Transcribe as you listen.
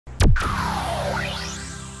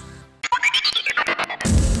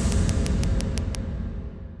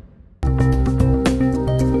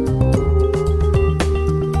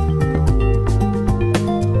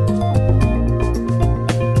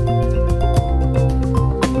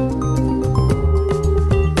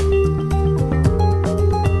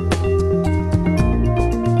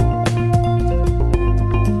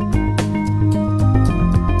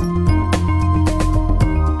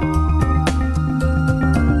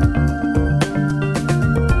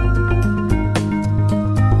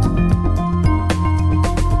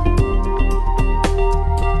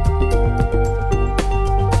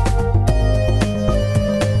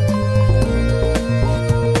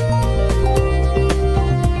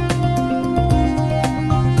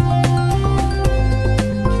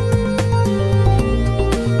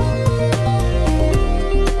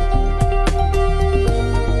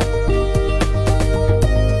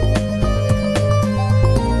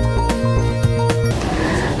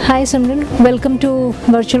Hi Simran, welcome to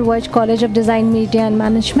Virtual Voyage College of Design, Media and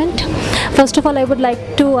Management. First of all, I would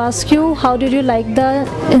like to ask you, how did you like the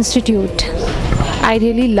institute? I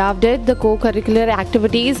really loved it, the co-curricular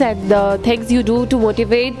activities and the things you do to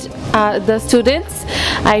motivate the students.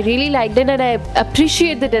 I really liked it and I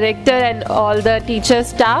appreciate the director and all the teacher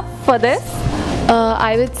staff for this.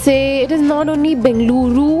 I would say it is not only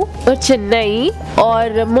Bengaluru or Chennai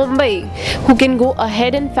or Mumbai who can go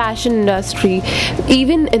ahead in fashion industry.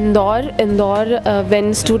 Even Indore,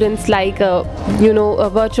 when students like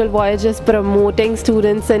Virtual Voyage is promoting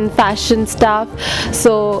students in fashion stuff,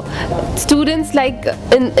 so students like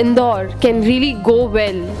in Indore can really go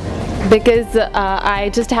well. Because I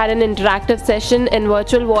just had an interactive session in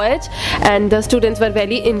Virtual Voyage and the students were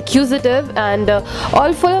very inquisitive and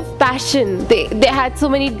all full of passion. They had so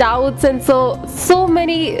many doubts and so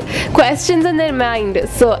many questions in their mind.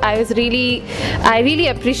 So I really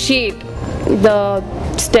appreciate the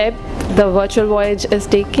step the Virtual Voyage is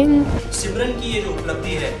taking. सिमरन की ये जो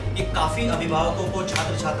उपलब्धि है ये काफ़ी अभिभावकों को,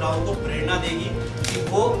 छात्र छात्राओं को प्रेरणा देगी कि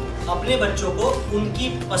वो अपने बच्चों को उनकी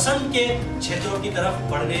पसंद के क्षेत्रों की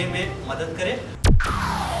तरफ बढ़ने में मदद करें।